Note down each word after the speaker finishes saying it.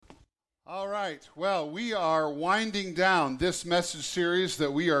All right. Well, we are winding down this message series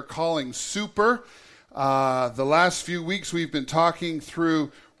that we are calling Super. The last few weeks we've been talking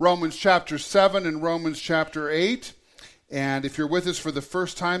through Romans chapter 7 and Romans chapter 8. And if you're with us for the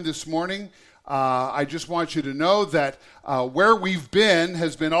first time this morning, I just want you to know that where we've been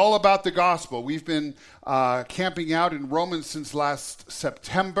has been all about the gospel. We've been camping out in Romans since last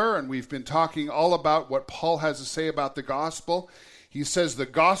September, and we've been talking all about what Paul has to say about the gospel. He says the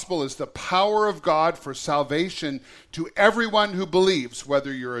gospel is the power of God for salvation to everyone who believes,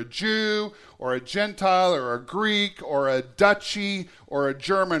 whether you're a Jew or a Gentile or a Greek or a Dutchie or a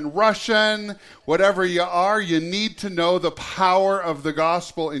German Russian, whatever you are, you need to know the power of the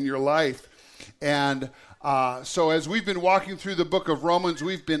gospel in your life. And so as we've been walking through the book of Romans,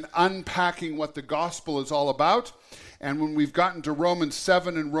 we've been unpacking what the gospel is all about. And when we've gotten to Romans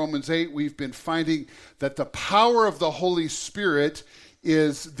 7 and Romans 8, we've been finding that the power of the Holy Spirit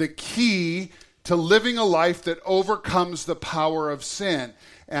is the key to living a life that overcomes the power of sin.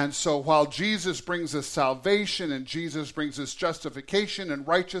 And so while Jesus brings us salvation and Jesus brings us justification and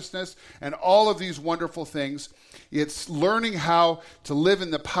righteousness and all of these wonderful things, it's learning how to live in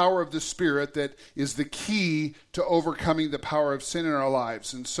the power of the Spirit that is the key to overcoming the power of sin in our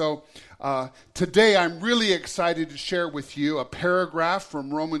lives. And so today I'm really excited to share with you a paragraph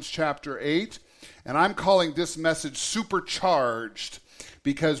from Romans chapter 8, and I'm calling this message Supercharged,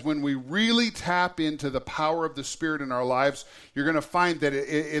 because when we really tap into the power of the Spirit in our lives, you're going to find that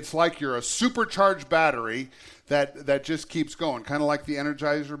it's like you're a supercharged battery that just keeps going, kind of like the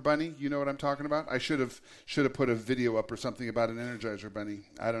Energizer Bunny. You know what I'm talking about? I should have put a video up or something about an Energizer Bunny.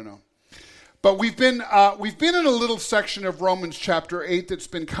 I don't know. But we've been in a little section of Romans chapter 8 that's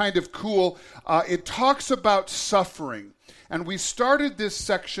been kind of cool. It talks about suffering. And we started this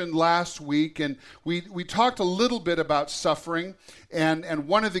section last week, and we talked a little bit about suffering and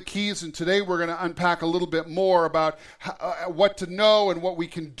one of the keys, and today we're going to unpack a little bit more about what to know and what we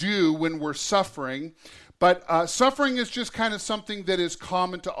can do when we're suffering. But suffering is just kind of something that is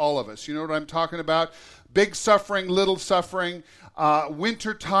common to all of us. You know what I'm talking about? Big suffering, little suffering,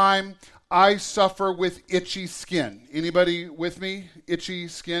 winter time. I suffer with itchy skin. Anybody with me? Itchy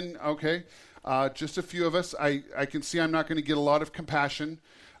skin? Okay. Just a few of us. I can see I'm not going to get a lot of compassion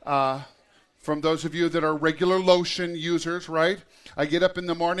from those of you that are regular lotion users, right? I get up in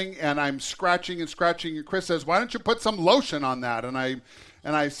the morning and I'm scratching, and Chris says, "Why don't you put some lotion on that?" And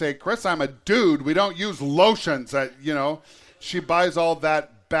I say, "Chris, I'm a dude. We don't use lotions." She buys all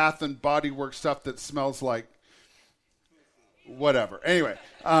that Bath and Body Works stuff that smells like whatever. Anyway.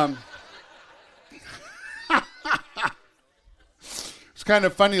 It's kind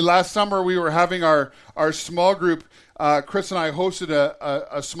of funny. Last summer we were having our small group. Chris and I hosted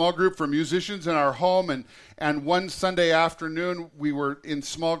a small group for musicians in our home, and one Sunday afternoon we were in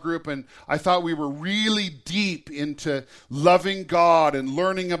small group, and I thought we were really deep into loving God and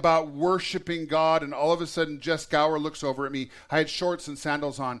learning about worshiping God, and all of a sudden Jess Gower looks over at me. I had shorts and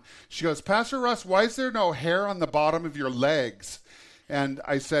sandals on. She goes, "Pastor Russ, why is there no hair on the bottom of your legs?" And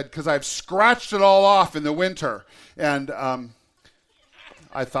I said, "Because I've scratched it all off in the winter." And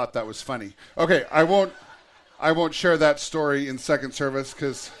I thought that was funny. Okay, I won't share that story in second service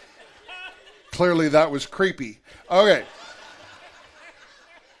because clearly that was creepy. Okay.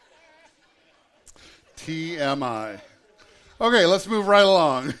 TMI. Okay, let's move right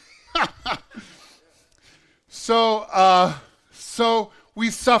along. So we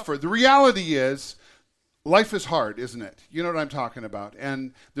suffer. The reality is, life is hard, isn't it? You know what I'm talking about.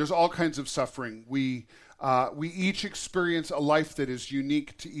 And there's all kinds of suffering. We each experience a life that is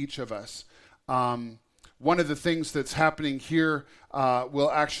unique to each of us. One of the things that's happening here,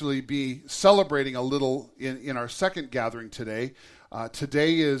 we'll actually be celebrating a little in our second gathering today.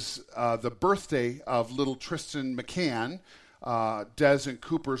 Today is the birthday of little Tristan McCann, Des and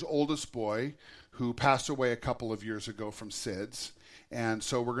Cooper's oldest boy, who passed away a couple of years ago from SIDS. And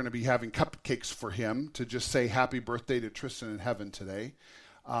so we're going to be having cupcakes for him to just say happy birthday to Tristan in heaven today.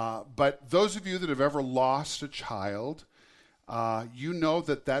 But those of you that have ever lost a child, you know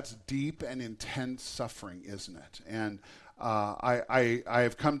that that's deep and intense suffering, isn't it? And I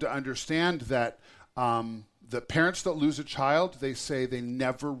have come to understand that the parents that lose a child, they say they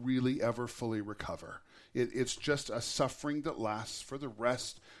never really ever fully recover. It's just a suffering that lasts for the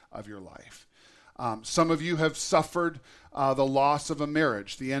rest of your life. Some of you have suffered the loss of a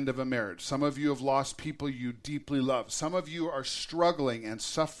marriage, the end of a marriage. Some of you have lost people you deeply love. Some of you are struggling and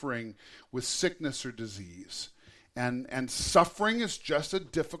suffering with sickness or disease. And suffering is just a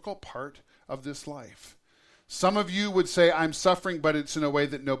difficult part of this life. Some of you would say, "I'm suffering, but it's in a way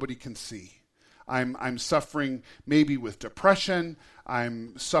that nobody can see." I'm suffering maybe with depression.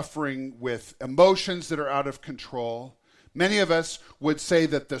 I'm suffering with emotions that are out of control. Many of us would say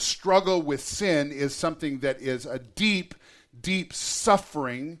that the struggle with sin is something that is a deep, deep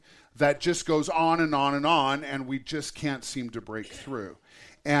suffering that just goes on and on and on, and we just can't seem to break through.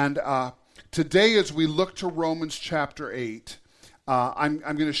 And today, as we look to Romans chapter 8, I'm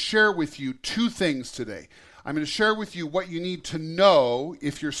going to share with you two things today. I'm going to share with you what you need to know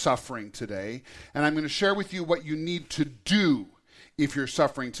if you're suffering today, and I'm going to share with you what you need to do if you're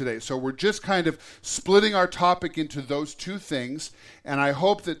suffering today. So we're just kind of splitting our topic into those two things, and I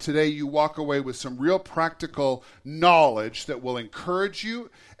hope that today you walk away with some real practical knowledge that will encourage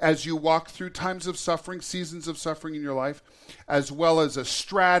you as you walk through times of suffering, seasons of suffering in your life, as well as a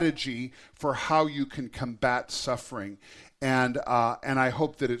strategy for how you can combat suffering. And I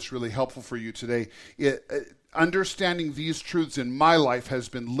hope that it's really helpful for you today. Understanding these truths in my life has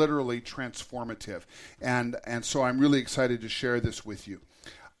been literally transformative. And so I'm really excited to share this with you.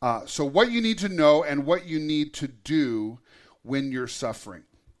 So what you need to know and what you need to do when you're suffering.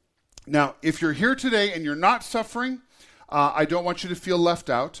 Now, if you're here today and you're not suffering, I don't want you to feel left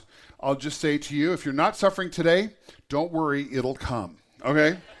out. I'll just say to you, if you're not suffering today, don't worry, it'll come.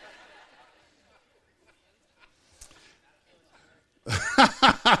 Okay?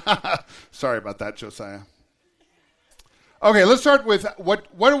 Sorry about that, Josiah. Okay, let's start with what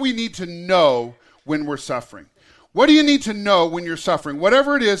do we need to know when we're suffering? What do you need to know when you're suffering?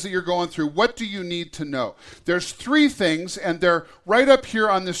 Whatever it is that you're going through, what do you need to know? There's three things, and they're right up here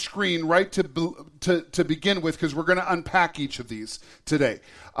on the screen, right to begin with, because we're going to unpack each of these today.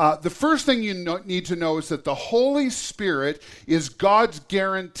 The first thing you need to know is that the Holy Spirit is God's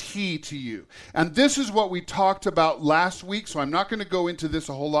guarantee to you. And this is what we talked about last week, so I'm not going to go into this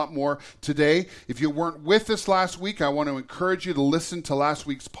a whole lot more today. If you weren't with us last week, I want to encourage you to listen to last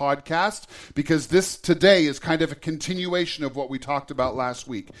week's podcast, because this today is kind of a continuation of what we talked about last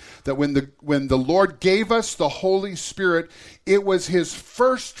week. That when the Lord gave us the Holy Spirit, it was his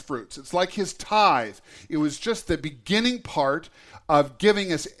first fruits. It's like his tithe. It was just the beginning part of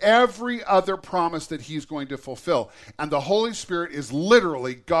giving us every other promise that he's going to fulfill. And the Holy Spirit is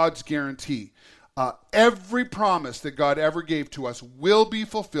literally God's guarantee. Every promise that God ever gave to us will be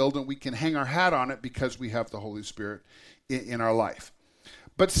fulfilled, and we can hang our hat on it because we have the Holy Spirit in our life.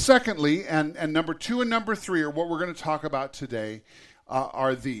 But secondly, and number two and number three are what we're going to talk about today,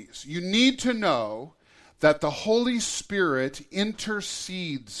 are these. You need to know that the Holy Spirit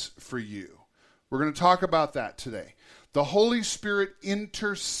intercedes for you. We're going to talk about that today. The Holy Spirit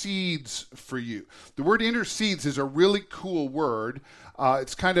intercedes for you. The word intercedes is a really cool word.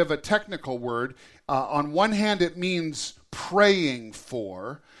 It's kind of a technical word. On one hand, it means praying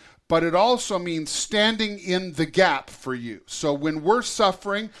for, but it also means standing in the gap for you. So when we're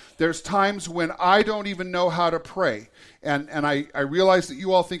suffering, there's times when I don't even know how to pray. And I realize that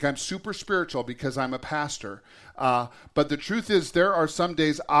you all think I'm super spiritual because I'm a pastor. But the truth is, there are some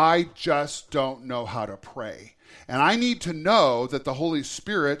days I just don't know how to pray. And I need to know that the Holy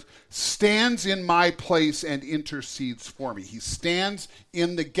Spirit stands in my place and intercedes for me. He stands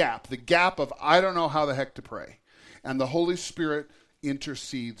in the gap of I don't know how the heck to pray. And the Holy Spirit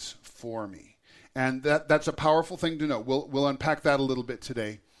intercedes for me. And that's a powerful thing to know. We'll unpack that a little bit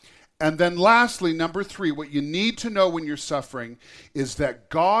today. And then lastly, number three, what you need to know when you're suffering is that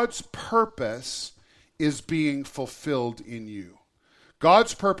God's purpose is being fulfilled in you.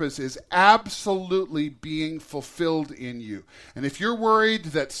 God's purpose is absolutely being fulfilled in you. And if you're worried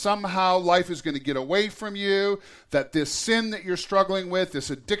that somehow life is going to get away from you, that this sin that you're struggling with,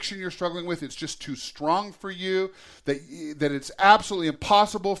 this addiction you're struggling with, it's just too strong for you, that it's absolutely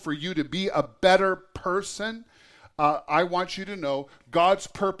impossible for you to be a better person, I want you to know God's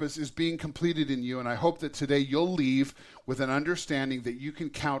purpose is being completed in you, and I hope that today you'll leave with an understanding that you can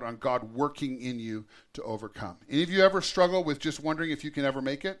count on God working in you to overcome. Any of you ever struggle with just wondering if you can ever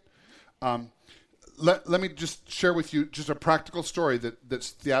make it? Let me just share with you just a practical story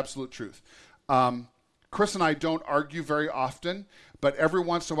that's the absolute truth. Chris and I don't argue very often, but every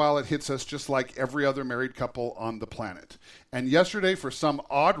once in a while it hits us just like every other married couple on the planet. And yesterday, for some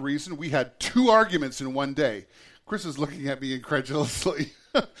odd reason, we had 2 arguments in one day. Chris is looking at me incredulously.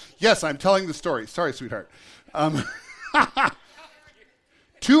 Yes, I'm telling the story. Sorry, sweetheart.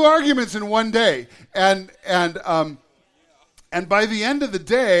 2 arguments in one day. And by the end of the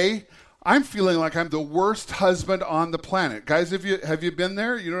day, I'm feeling like I'm the worst husband on the planet. Guys, have you been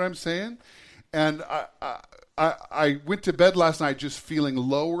there? You know what I'm saying? And I went to bed last night just feeling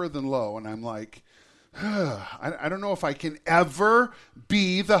lower than low, and I'm like, I don't know if I can ever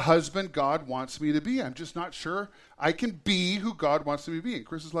be the husband God wants me to be. I'm just not sure I can be who God wants me to be. And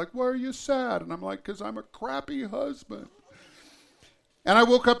Chris is like, why are you sad? And I'm like, because I'm a crappy husband. And I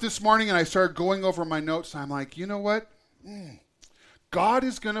woke up this morning and I started going over my notes. And I'm like, you know what? God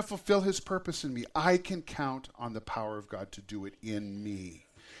is going to fulfill his purpose in me. I can count on the power of God to do it in me.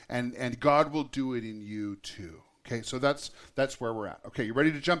 And God will do it in you too. Okay, so that's where we're at. Okay, you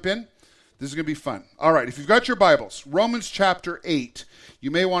ready to jump in? This is going to be fun. All right, if you've got your Bibles, Romans chapter 8.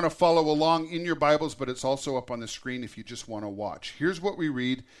 You may want to follow along in your Bibles, but it's also up on the screen if you just want to watch. Here's what we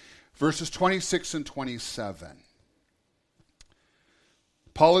read, verses 26 and 27.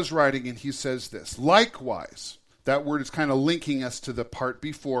 Paul is writing and he says this, likewise, that word is kind of linking us to the part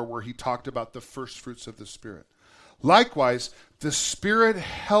before where he talked about the first fruits of the Spirit. Likewise, the Spirit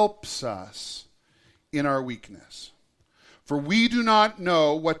helps us in our weakness. For we do not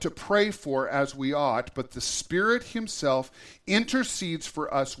know what to pray for as we ought, but the Spirit himself intercedes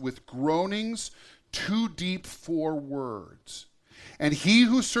for us with groanings too deep for words. And he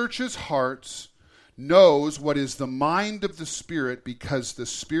who searches hearts knows what is the mind of the Spirit, because the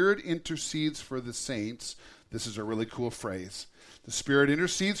Spirit intercedes for the saints. This is a really cool phrase. The Spirit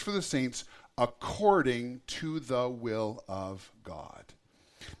intercedes for the saints according to the will of God.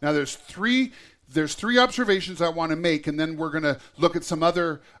 Now there's three observations I want to make, and then we're going to look at some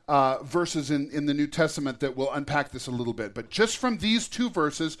other verses in the New Testament that will unpack this a little bit. But just from these two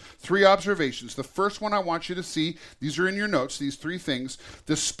verses, three observations. The first one I want you to see, these are in your notes, these three things.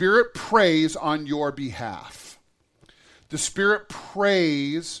 The Spirit prays on your behalf. The Spirit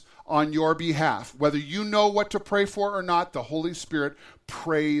prays on your behalf. Whether you know what to pray for or not, the Holy Spirit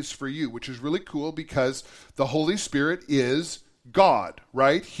prays for you, which is really cool because the Holy Spirit is God,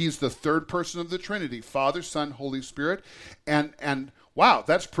 right? He's the third person of the Trinity, Father, Son, Holy Spirit. And wow,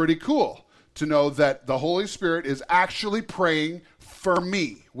 that's pretty cool to know that the Holy Spirit is actually praying for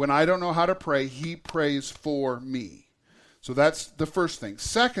me. When I don't know how to pray, he prays for me. So that's the first thing.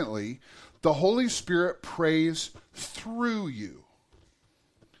 Secondly, the Holy Spirit prays through you.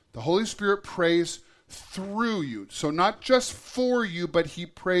 The Holy Spirit prays through you. So not just for you, but he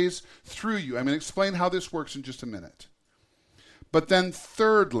prays through you. I'm going to explain how this works in just a minute. But then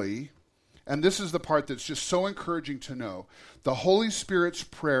thirdly, and this is the part that's just so encouraging to know, the Holy Spirit's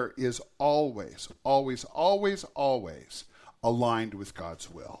prayer is always, always, always, always aligned with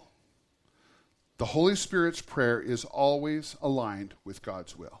God's will. The Holy Spirit's prayer is always aligned with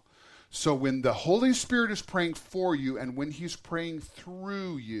God's will. So when the Holy Spirit is praying for you and when he's praying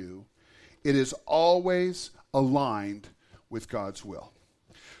through you, it is always aligned with God's will.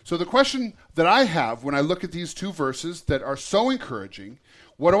 So the question that I have when I look at these two verses that are so encouraging,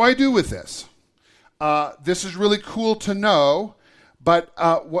 what do I do with this? This is really cool to know, but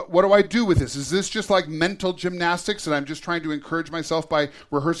what do I do with this? Is this just like mental gymnastics and I'm just trying to encourage myself by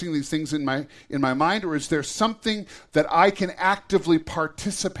rehearsing these things in my mind, or is there something that I can actively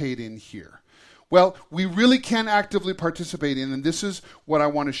participate in here? Well, we really can actively participate in, and this is what I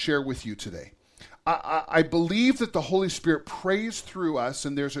want to share with you today. I believe that the Holy Spirit prays through us,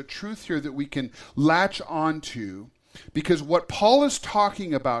 and there's a truth here that we can latch onto, because what Paul is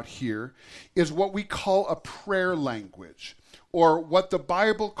talking about here is what we call a prayer language, or what the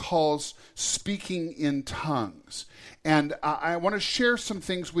Bible calls speaking in tongues. And I want to share some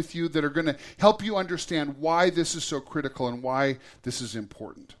things with you that are going to help you understand why this is so critical and why this is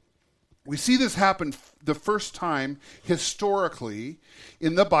important. We see this happen the first time historically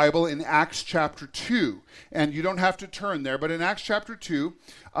in the Bible in Acts chapter 2. And you don't have to turn there, but in Acts chapter 2,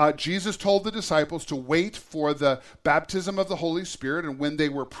 Jesus told the disciples to wait for the baptism of the Holy Spirit. And when they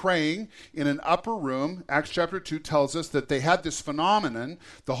were praying in an upper room, Acts chapter 2 tells us that they had this phenomenon.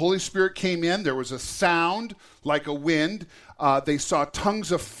 The Holy Spirit came in. There was a sound like a wind. They saw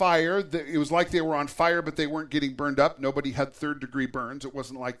tongues of fire. It was like they were on fire, but they weren't getting burned up. Nobody had third-degree burns. It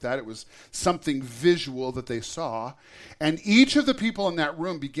wasn't like that. It was something visual that they saw. And each of the people in that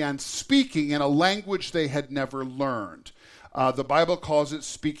room began speaking in a language they had never learned. The Bible calls it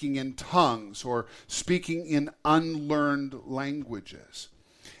speaking in tongues or speaking in unlearned languages.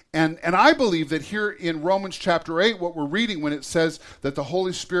 And I believe that here in Romans chapter 8, what we're reading when it says that the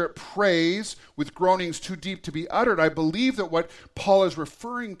Holy Spirit prays with groanings too deep to be uttered, I believe that what Paul is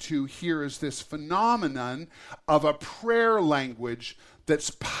referring to here is this phenomenon of a prayer language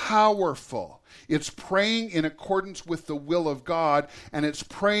that's powerful. It's praying in accordance with the will of God, and it's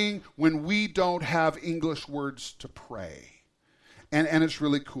praying when we don't have English words to pray. And it's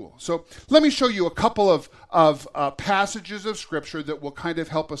really cool. So let me show you a couple of passages of Scripture that will kind of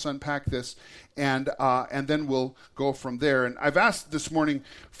help us unpack this, and then we'll go from there. And I've asked this morning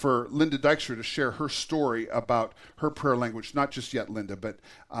for Linda Dykstra to share her story about her prayer language. Not just yet, Linda, but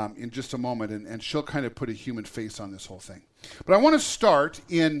in just a moment, and she'll kind of put a human face on this whole thing. But I want to start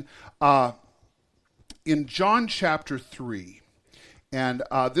in John chapter 3. And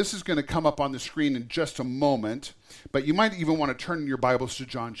this is going to come up on the screen in just a moment, but you might even want to turn your Bibles to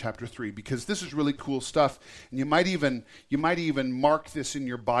John chapter 3, because this is really cool stuff, and you might even mark this in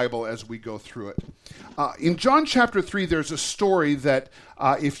your Bible as we go through it. In John chapter 3, there's a story that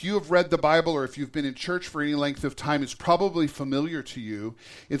if you have read the Bible or if you've been in church for any length of time, it's probably familiar to you.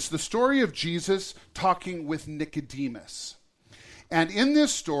 It's the story of Jesus talking with Nicodemus. And in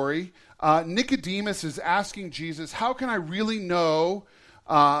this story, Nicodemus is asking Jesus, how can I really know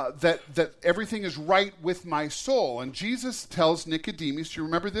that everything is right with my soul? And Jesus tells Nicodemus, do you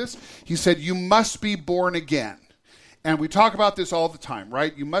remember this? He said, you must be born again. And we talk about this all the time,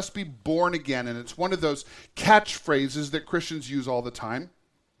 right? You must be born again. And it's one of those catchphrases that Christians use all the time.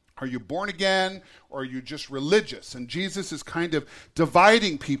 Are you born again, or are you just religious? And Jesus is kind of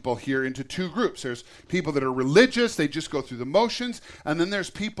dividing people here into two groups. There's people that are religious, they just go through the motions, and then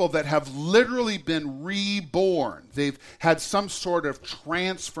there's people that have literally been reborn. They've had some sort of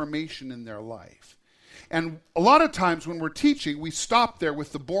transformation in their life. And a lot of times when we're teaching, we stop there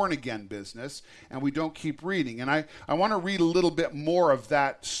with the born again business, and we don't keep reading. And I want to read a little bit more of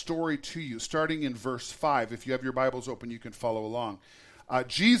that story to you, starting in verse 5. If you have your Bibles open, you can follow along.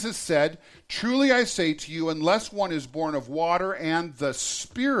 Jesus said, truly I say to you, unless one is born of water and the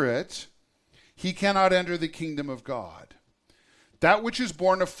Spirit, he cannot enter the kingdom of God. That which is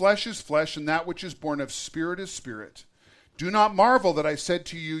born of flesh is flesh, and that which is born of spirit is spirit. Do not marvel that I said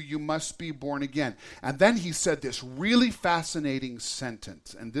to you, you must be born again. And then he said this really fascinating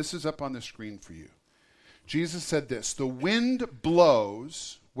sentence, and this is up on the screen for you. Jesus said this, the wind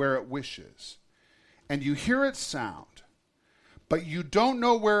blows where it wishes, and you hear its sound, but you don't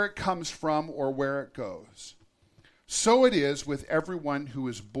know where it comes from or where it goes. So it is with everyone who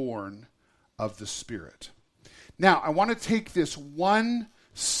is born of the Spirit. Now, I want to take this one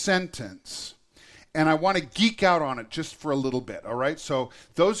sentence and I want to geek out on it just for a little bit, all right? So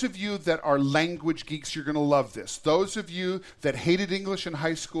those of you that are language geeks, you're going to love this. Those of you that hated English in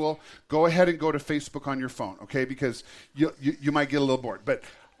high school, go ahead and go to Facebook on your phone, okay? Because you might get a little bored. But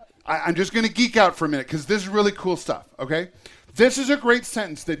I'm just going to geek out for a minute because this is really cool stuff, okay? This is a great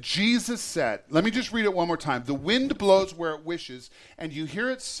sentence that Jesus said. Let me just read it one more time. The wind blows where it wishes, and you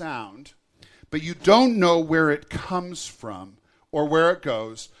hear its sound, but you don't know where it comes from or where it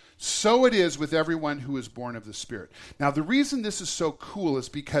goes. So it is with everyone who is born of the Spirit. Now, the reason this is so cool is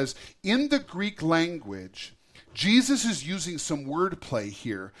because in the Greek language, Jesus is using some wordplay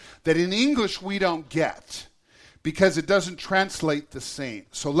here that in English we don't get because it doesn't translate the same.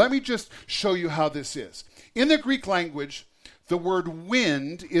 So let me just show you how this is. In the Greek language, the word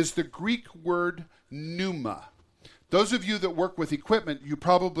wind is the Greek word pneuma. Those of you that work with equipment, you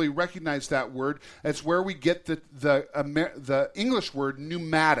probably recognize that word. It's where we get the English word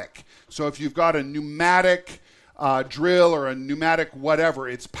pneumatic. So if you've got a pneumatic drill or a pneumatic whatever,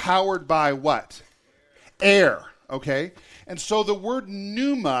 it's powered by what? Air, okay? And so the word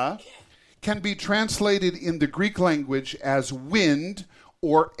pneuma can be translated in the Greek language as wind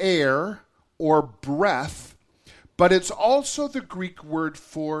or air or breath, but it's also the Greek word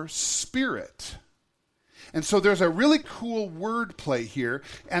for spirit. And so there's a really cool word play here.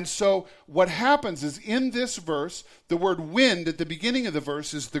 And so what happens is in this verse, the word wind at the beginning of the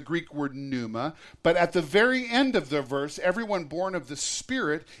verse is the Greek word pneuma. But at the very end of the verse, everyone born of the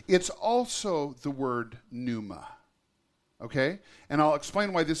Spirit, it's also the word pneuma. Okay? And I'll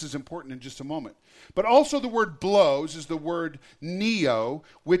explain why this is important in just a moment. But also the word blows is the word neo,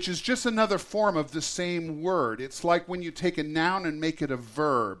 which is just another form of the same word. It's like when you take a noun and make it a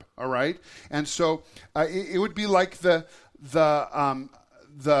verb, all right? And so it would be like the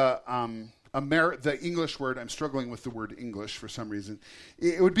English word. I'm struggling with the word English for some reason.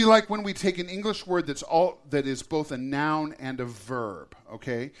 It would be like when we take an English word that is both a noun and a verb,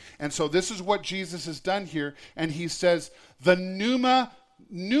 okay? And so this is what Jesus has done here, and he says the pneumas,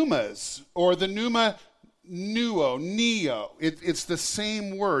 or the pneuma neo. It's the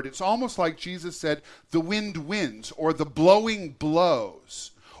same word. It's almost like Jesus said the wind winds, or the blowing blows,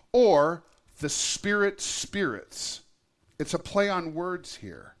 or the Spirit spirits. It's a play on words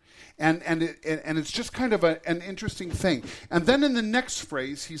here. And it's just kind of an interesting thing. And then in the next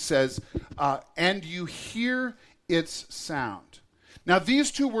phrase, he says, and you hear its sound. Now,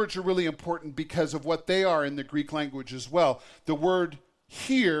 these two words are really important because of what they are in the Greek language as well. The word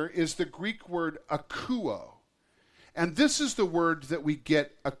here is the Greek word akouo. And this is the word that we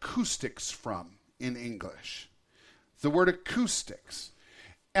get acoustics from in English. The word acoustics.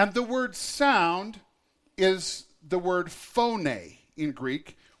 And the word sound is the word phone in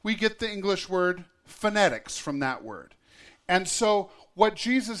Greek. We get the English word phonetics from that word. And so what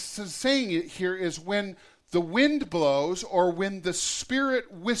Jesus is saying here is when the wind blows or when the Spirit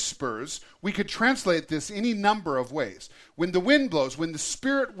whispers, we could translate this any number of ways. When the wind blows, when the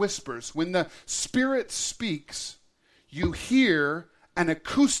Spirit whispers, when the Spirit speaks, you hear an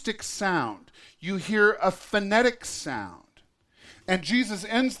acoustic sound. You hear a phonetic sound. And Jesus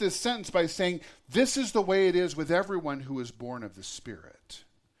ends this sentence by saying, this is the way it is with everyone who is born of the Spirit.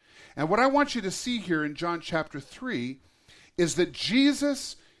 And what I want you to see here in John chapter 3 is that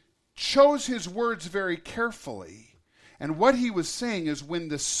Jesus chose his words very carefully. And what he was saying is when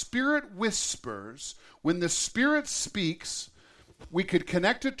the Spirit whispers, when the Spirit speaks, we could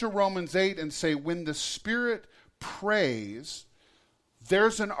connect it to Romans 8 and say when the Spirit prays,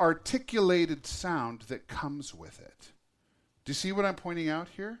 there's an articulated sound that comes with it. Do you see what I'm pointing out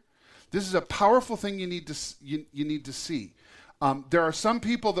here? This is a powerful thing you need to see. There are some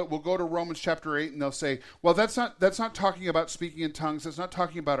people that will go to Romans chapter 8 and they'll say, well, that's not talking about speaking in tongues. That's not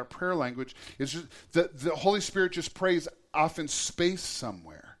talking about a prayer language. It's just the Holy Spirit just prays off in space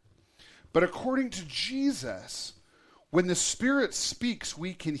somewhere. But according to Jesus, when the Spirit speaks,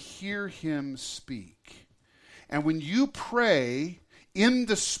 we can hear him speak. And when you pray in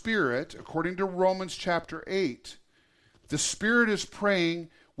the Spirit, according to Romans chapter 8, the Spirit is praying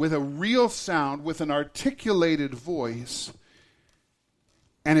with a real sound, with an articulated voice,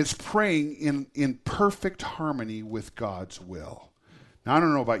 and it's praying in perfect harmony with God's will. Now, I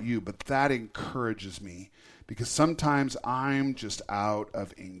don't know about you, but that encourages me because sometimes I'm just out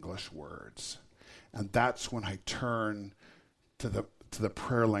of English words. And that's when I turn to the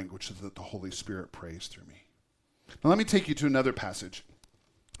prayer language that the Holy Spirit prays through me. Now, let me take you to another passage.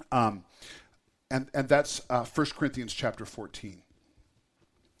 And that's 1 Corinthians chapter 14.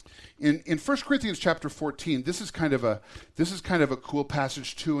 In 1 Corinthians chapter 14, this is kind of a cool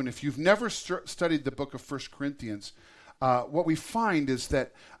passage too. And if you've never studied the book of 1 Corinthians, what we find is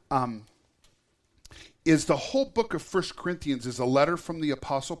that the whole book of 1 Corinthians is a letter from the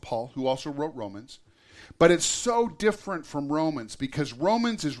Apostle Paul, who also wrote Romans. But it's so different from Romans because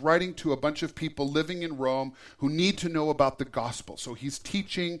Romans is writing to a bunch of people living in Rome who need to know about the gospel. So he's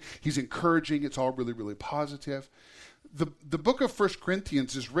teaching, he's encouraging, it's all really, really positive. The book of 1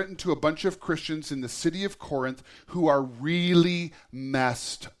 Corinthians is written to a bunch of Christians in the city of Corinth who are really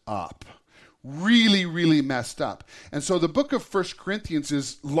messed up. Really, really messed up. And so the book of 1 Corinthians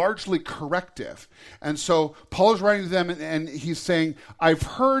is largely corrective. And so Paul is writing to them and he's saying, I've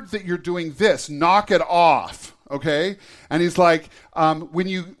heard that you're doing this. Knock it off. Okay? And he's like, when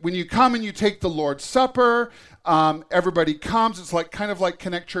you come and you take the Lord's Supper, everybody comes. It's like kind of like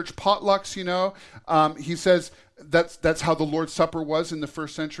Connect Church potlucks, you know. He says that's how the Lord's Supper was in the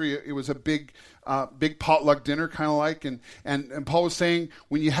first century. It was a big potluck dinner, kind of like. And Paul was saying,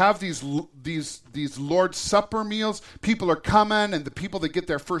 when you have these Lord's Supper meals, people are coming, and the people that get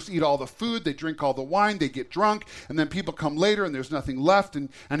there first eat all the food, they drink all the wine, they get drunk, and then people come later, and there's nothing left.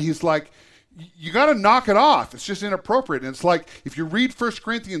 And he's like, you got to knock it off. It's just inappropriate. And it's like, if you read 1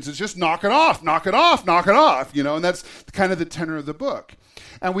 Corinthians, it's just knock it off, knock it off, knock it off, you know, and that's kind of the tenor of the book.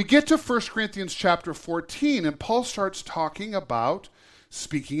 And we get to 1 Corinthians chapter 14, and Paul starts talking about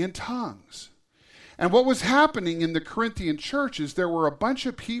speaking in tongues. And what was happening in the Corinthian church is there were a bunch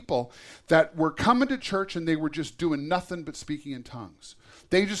of people that were coming to church and they were just doing nothing but speaking in tongues.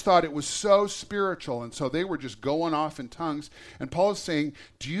 They just thought it was so spiritual, and so they were just going off in tongues. And Paul is saying,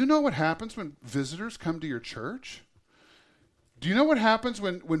 do you know what happens when visitors come to your church? Do you know what happens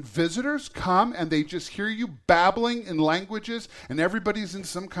when visitors come and they just hear you babbling in languages and everybody's in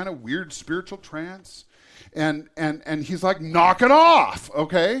some kind of weird spiritual trance? And he's like, knock it off,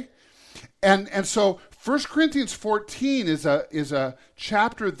 okay? And so 1 Corinthians 14 is a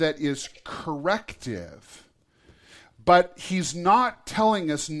chapter that is corrective. But he's not telling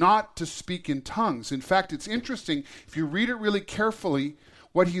us not to speak in tongues. In fact, it's interesting, if you read it really carefully,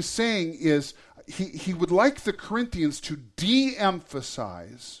 what he's saying is he would like the Corinthians to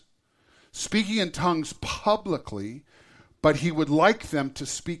de-emphasize speaking in tongues publicly, but he would like them to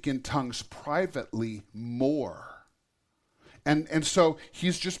speak in tongues privately more. And so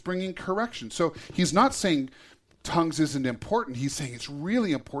he's just bringing correction. So he's not saying tongues isn't important. He's saying it's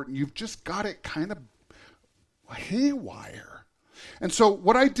really important. You've just got it kind of haywire. And so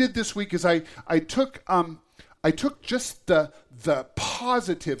what I did this week is I took I took just the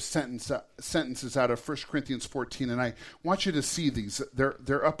positive sentences out of 1 Corinthians 14, and I want you to see these.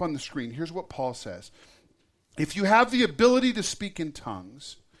 They're up on the screen. Here's what Paul says. If you have the ability to speak in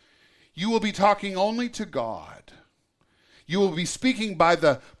tongues, you will be talking only to God. You will be speaking by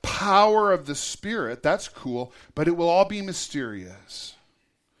the power of the Spirit. That's cool, but it will all be mysterious.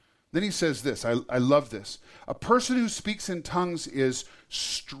 Then he says this. I love this. A person who speaks in tongues is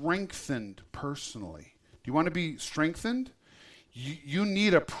strengthened personally. Do you want to be strengthened? You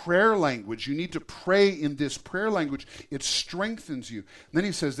need a prayer language. You need to pray in this prayer language. It strengthens you. And then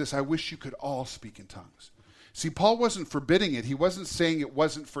he says this, I wish you could all speak in tongues. See, Paul wasn't forbidding it. He wasn't saying it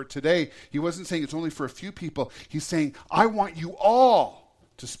wasn't for today. He wasn't saying it's only for a few people. He's saying, I want you all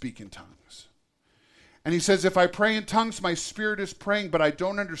to speak in tongues. And he says, if I pray in tongues, my spirit is praying, but I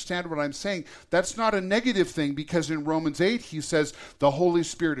don't understand what I'm saying. That's not a negative thing, because in Romans 8, he says, the Holy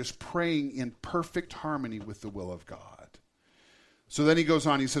Spirit is praying in perfect harmony with the will of God. So then he goes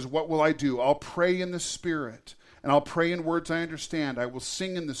on, he says, what will I do? I'll pray in the Spirit, and I'll pray in words I understand. I will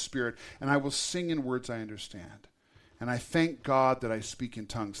sing in the Spirit, and I will sing in words I understand. And I thank God that I speak in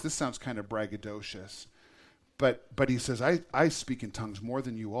tongues. This sounds kind of braggadocious. But he says, I speak in tongues more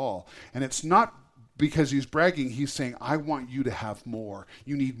than you all. And it's not because he's bragging. He's saying, I want you to have more.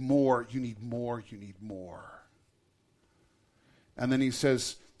 You need more, you need more, you need more. And then he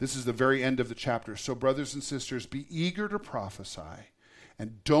says, this is the very end of the chapter. So brothers and sisters, be eager to prophesy,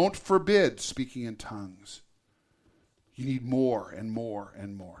 and don't forbid speaking in tongues. You need more and more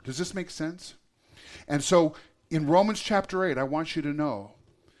and more. Does this make sense? And so in Romans chapter 8, I want you to know,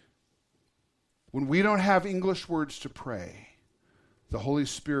 when we don't have English words to pray, the Holy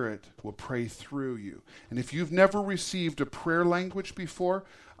Spirit will pray through you. And if you've never received a prayer language before,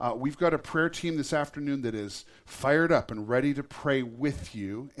 we've got a prayer team this afternoon that is fired up and ready to pray with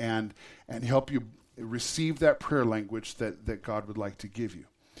you and help you receive that prayer language that God would like to give you.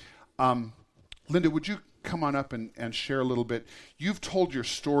 Linda, would you come on up and share a little bit? You've told your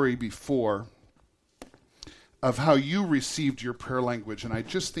story before of how you received your prayer language, and I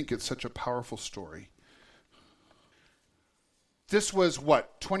just think it's such a powerful story. This was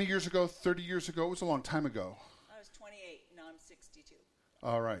what, 20 years ago, 30 years ago? It was a long time ago. I was 28, now I'm 62.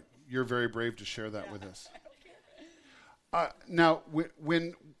 All right. You're very brave to share that with us. I don't care. Now,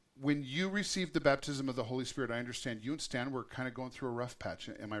 when you received the baptism of the Holy Spirit, I understand you and Stan were kind of going through a rough patch.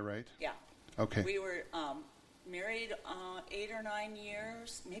 Am I right? Yeah. Okay. We were married 8 or 9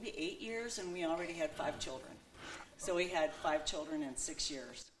 years, maybe 8 years, and we already had 5 children. So we had 5 children in 6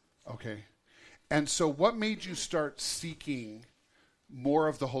 years. Okay. And so what made you start seeking more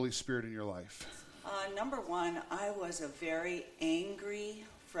of the Holy Spirit in your life? Number one, I was a very angry,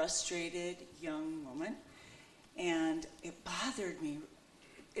 frustrated young woman, and it bothered me.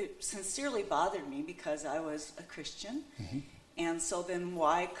 It sincerely bothered me because I was a Christian, and so then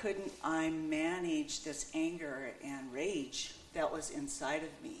why couldn't I manage this anger and rage that was inside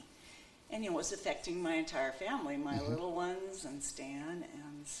of me? And, it was affecting my entire family, my little ones and Stan,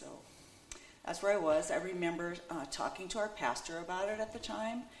 and so that's where I was. I remember talking to our pastor about it at the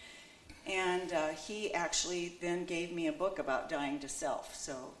time, and he actually then gave me a book about dying to self.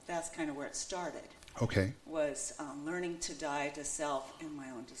 So that's kind of where it started. Okay. Was learning to die to self and my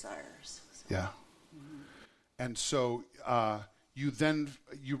own desires. So. Yeah. And so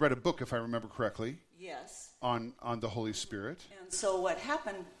you read a book, if I remember correctly. Yes. On the Holy Spirit. And so what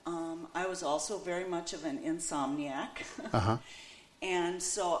happened, I was also very much of an insomniac. And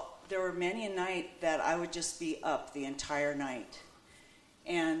so there were many a night that I would just be up the entire night.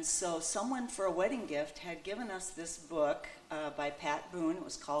 And so someone for a wedding gift had given us this book by Pat Boone. It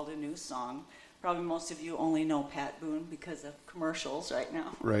was called A New Song. Probably most of you only know Pat Boone because of commercials right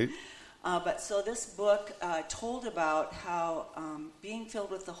now. Right. But so this book told about how being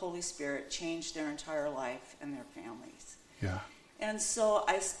filled with the Holy Spirit changed their entire life and their families. Yeah. And so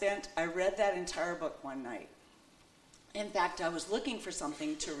I read that entire book one night. In fact, I was looking for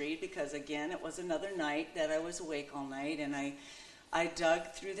something to read because, again, it was another night that I was awake all night, and I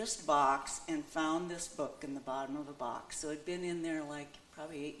dug through this box and found this book in the bottom of the box. So it had been in there like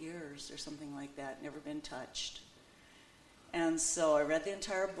probably 8 years or something like that, never been touched. And so I read the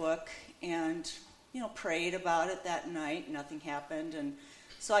entire book and, prayed about it that night. Nothing happened. And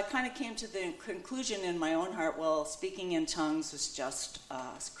so I kind of came to the conclusion in my own heart, well, speaking in tongues was just a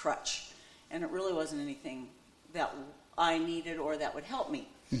crutch. And it really wasn't anything that I needed or that would help me.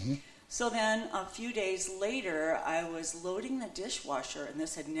 So then a few days later, I was loading the dishwasher, and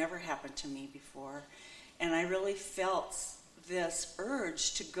this had never happened to me before. And I really felt this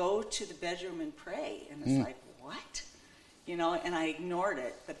urge to go to the bedroom and pray. And it's like, what? And I ignored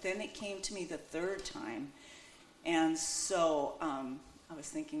it. But then it came to me the third time. And so I was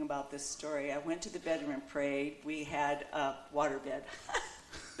thinking about this story. I went to the bedroom and prayed. We had a waterbed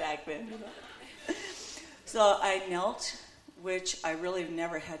back then. So I knelt, which I really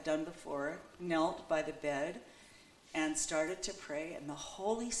never had done before, knelt by the bed and started to pray, and the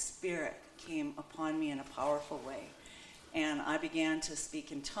Holy Spirit came upon me in a powerful way. And I began to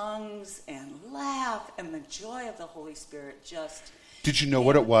speak in tongues and laugh, and the joy of the Holy Spirit just... Did you know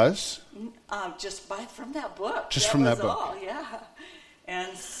what it was? Just from that book. Just from that book. All, yeah.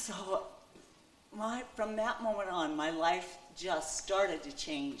 And so from that moment on, my life just started to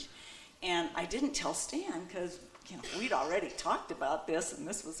change. And I didn't tell Stan because we'd already talked about this, and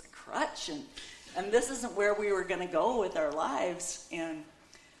this was a crutch, and this isn't where we were going to go with our lives. And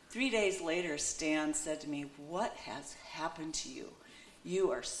 3 days later, Stan said to me, "What has happened to you?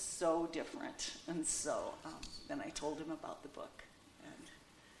 You are so different." And so then I told him about the book. And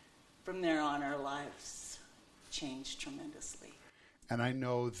from there on, our lives changed tremendously. And I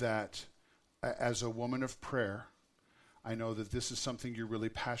know that as a woman of prayer, I know that this is something you're really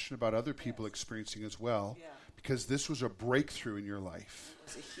passionate about other people experiencing as well, because this was a breakthrough in your life. It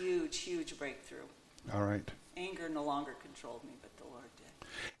was a huge, huge breakthrough. All right. Anger no longer controlled me, but the Lord did.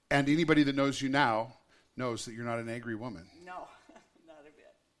 And anybody that knows you now knows that you're not an angry woman. No, not a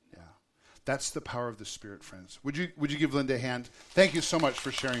bit. No. Yeah. That's the power of the Spirit, friends. Would you give Linda a hand? Thank you so much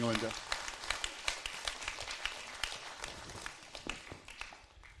for sharing, Linda.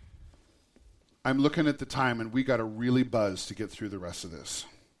 I'm looking at the time, and we got to really buzz to get through the rest of this.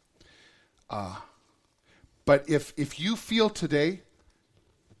 But if you feel today,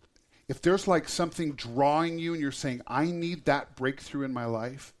 if there's like something drawing you and you're saying, I need that breakthrough in my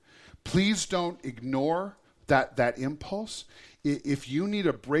life, please don't ignore that impulse. If you need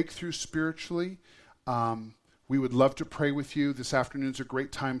a breakthrough spiritually, we would love to pray with you. This afternoon's a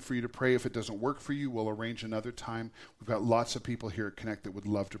great time for you to pray. If it doesn't work for you, we'll arrange another time. We've got lots of people here at Connect that would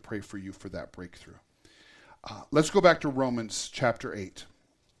love to pray for you for that breakthrough. Let's go back to Romans chapter 8.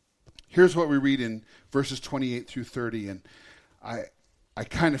 Here's what we read in verses 28 through 30, and I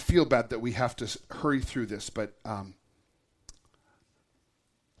kind of feel bad that we have to hurry through this, but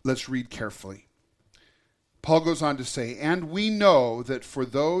let's read carefully. Paul goes on to say, "And we know that for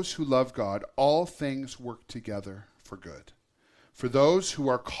those who love God, all things work together for good, for those who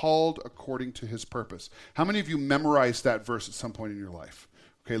are called according to his purpose." How many of you memorized that verse at some point in your life?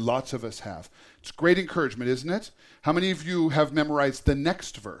 Okay, lots of us have. It's great encouragement, isn't it? How many of you have memorized the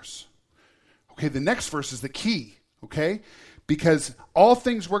next verse? Okay, the next verse is the key, okay? Because all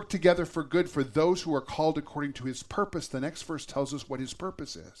things work together for good for those who are called according to his purpose. The next verse tells us what his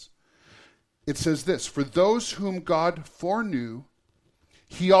purpose is. It says this, "For those whom God foreknew,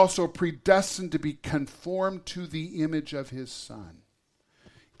 he also predestined to be conformed to the image of his Son,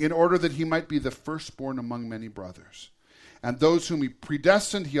 in order that he might be the firstborn among many brothers. And those whom he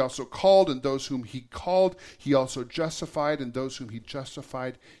predestined, he also called, and those whom he called, he also justified, and those whom he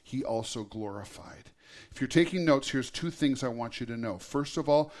justified, he also glorified." If you're taking notes, here's two things I want you to know. First of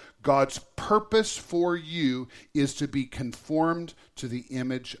all, God's purpose for you is to be conformed to the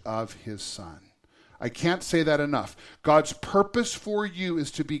image of his Son. I can't say that enough. God's purpose for you is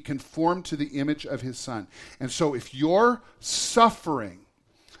to be conformed to the image of his Son. And so if you're suffering,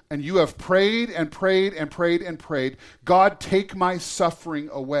 and you have prayed and prayed and prayed and prayed, "God, take my suffering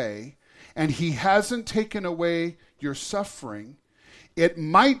away," and he hasn't taken away your suffering, it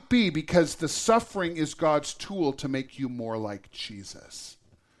might be because the suffering is God's tool to make you more like Jesus.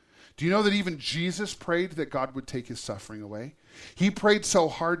 Do you know that even Jesus prayed that God would take his suffering away? He prayed so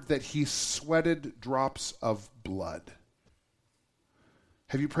hard that he sweated drops of blood.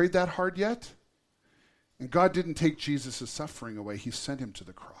 Have you prayed that hard yet? And God didn't take Jesus' suffering away. He sent him to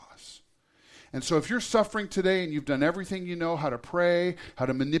the cross. And so if you're suffering today and you've done everything you know, how to pray, how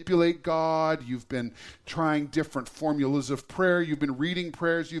to manipulate God, you've been trying different formulas of prayer, you've been reading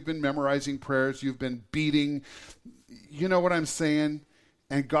prayers, you've been memorizing prayers, you've been beating, you know what I'm saying?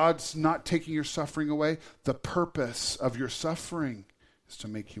 And God's not taking your suffering away. The purpose of your suffering is to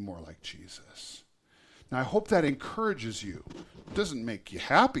make you more like Jesus. Now, I hope that encourages you. It doesn't make you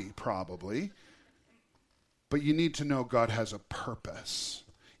happy, probably. But you need to know God has a purpose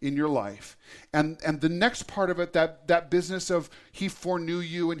in your life. And the next part of it, that business of he foreknew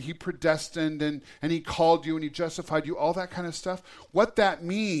you and he predestined and he called you and he justified you, all that kind of stuff, what that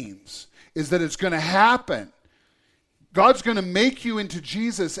means is that it's going to happen. God's going to make you into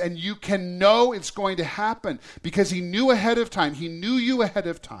Jesus, and you can know it's going to happen because he knew ahead of time. He knew you ahead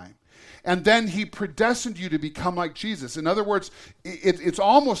of time. And then he predestined you to become like Jesus. In other words, it's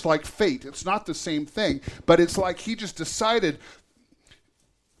almost like fate. It's not the same thing, but it's like he just decided,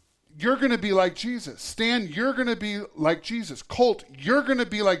 you're going to be like Jesus. Stan, you're going to be like Jesus. Colt, you're going to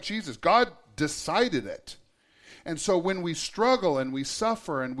be like Jesus. God decided it. And so when we struggle and we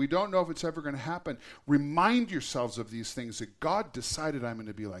suffer and we don't know if it's ever going to happen, remind yourselves of these things that God decided I'm going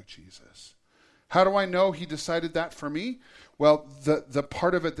to be like Jesus. How do I know he decided that for me? Well, the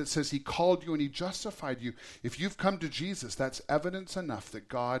part of it that says he called you and he justified you, if you've come to Jesus, that's evidence enough that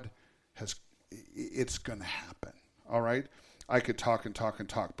God has, it's going to happen. All right? I could talk and talk and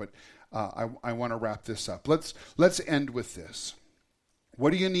talk, but I want to wrap this up. Let's end with this.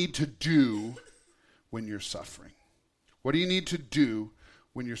 What do you need to do when you're suffering? What do you need to do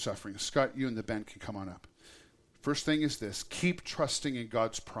when you're suffering? Scott, you and the band can come on up. First thing is this: keep trusting in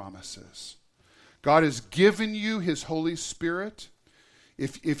God's promises. God has given you his Holy Spirit.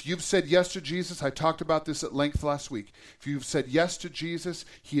 If you've said yes to Jesus, I talked about this at length last week. If you've said yes to Jesus,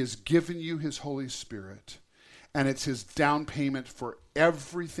 he has given you his Holy Spirit. And it's his down payment for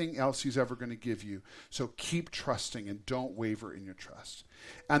everything else he's ever going to give you. So keep trusting and don't waver in your trust.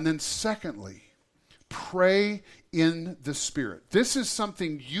 And then secondly, pray in the Spirit. This is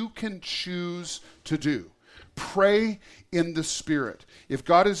something you can choose to do. Pray in the Spirit. If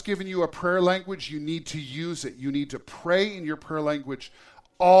God has given you a prayer language, you need to use it. You need to pray in your prayer language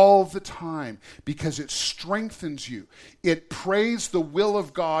all the time because it strengthens you. It prays the will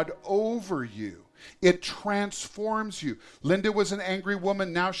of God over you. It transforms you. Linda was an angry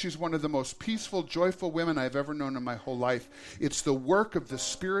woman. Now she's one of the most peaceful, joyful women I've ever known in my whole life. It's the work of the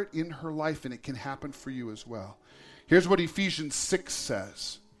Spirit in her life, and it can happen for you as well. Here's what Ephesians 6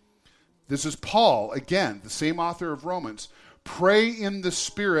 says. This is Paul, again, the same author of Romans. Pray in the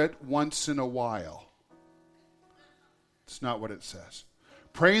Spirit once in a while. It's not what it says.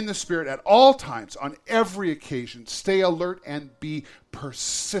 Pray in the Spirit at all times, on every occasion. Stay alert and be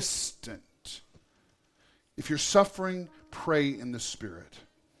persistent. If you're suffering, pray in the Spirit.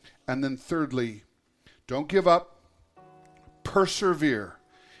 And then thirdly, don't give up. Persevere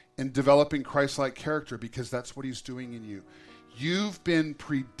in developing Christ-like character because that's what he's doing in you. You've been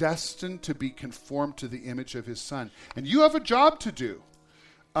predestined to be conformed to the image of his Son. And you have a job to do.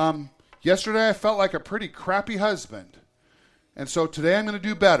 Yesterday I felt like a pretty crappy husband. And so today I'm going to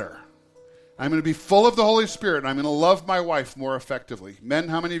do better. I'm going to be full of the Holy Spirit, and I'm going to love my wife more effectively. Men,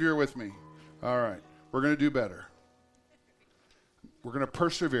 how many of you are with me? All right. We're going to do better. We're going to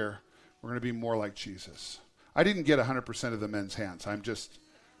persevere. We're going to be more like Jesus. I didn't get 100% of the men's hands. I just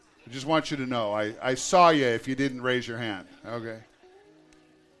want you to know. I saw you if you didn't raise your hand. Okay.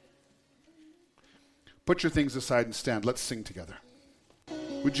 Put your things aside and stand. Let's sing together.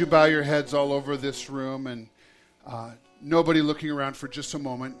 Would you bow your heads all over this room and nobody looking around for just a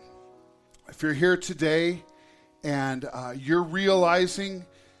moment? If you're here today and you're realizing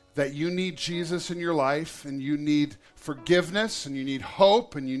that you need Jesus in your life and you need forgiveness and you need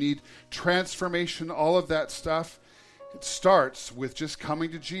hope and you need transformation, all of that stuff, it starts with just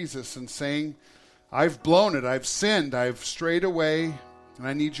coming to Jesus and saying, I've blown it, I've sinned, I've strayed away, and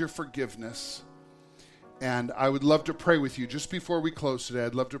I need your forgiveness. And I would love to pray with you. Just before we close today,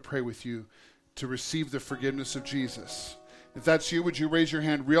 I'd love to pray with you to receive the forgiveness of Jesus. If that's you, would you raise your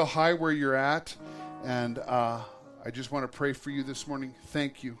hand real high where you're at? And I just want to pray for you this morning.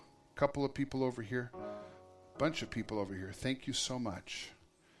 Thank you. A couple of people over here. A bunch of people over here. Thank you so much.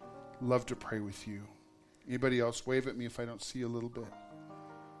 Love to pray with you. Anybody else? Wave at me if I don't see you a little bit.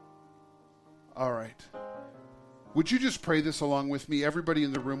 All right. Would you just pray this along with me? Everybody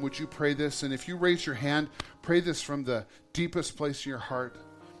in the room, would you pray this? And if you raise your hand, pray this from the deepest place in your heart.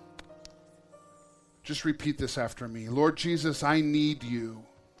 Just repeat this after me. Lord Jesus, I need you.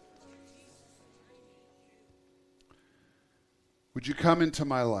 Would you come into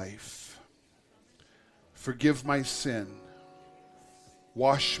my life? Forgive my sin.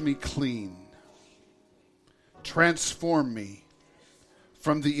 Wash me clean. Transform me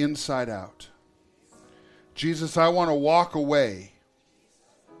from the inside out. Jesus, I want to walk away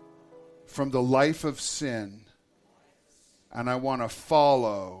from the life of sin, and I want to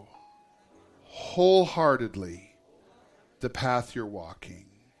follow wholeheartedly the path you're walking.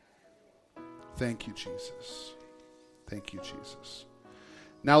 Thank you, Jesus. Thank you, Jesus.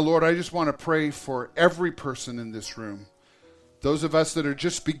 Now, Lord, I just want to pray for every person in this room. Those of us that are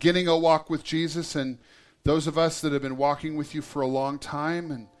just beginning a walk with Jesus and those of us that have been walking with you for a long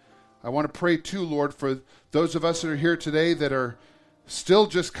time. And I want to pray too, Lord, for those of us that are here today that are still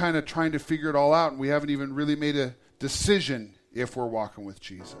just kind of trying to figure it all out and we haven't even really made a decision if we're walking with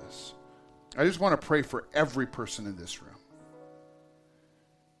Jesus. I just want to pray for every person in this room.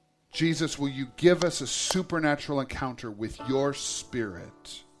 Jesus, will you give us a supernatural encounter with your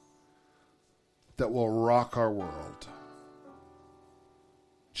Spirit that will rock our world?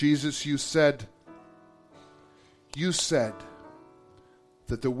 Jesus, you said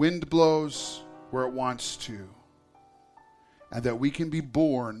that the wind blows where it wants to, and that we can be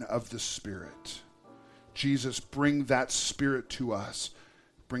born of the Spirit. Jesus, bring that Spirit to us.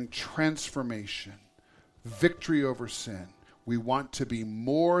 Bring transformation, victory over sin. We want to be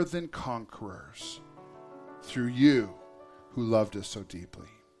more than conquerors through you who loved us so deeply.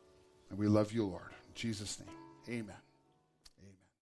 And we love you, Lord. In Jesus' name, amen.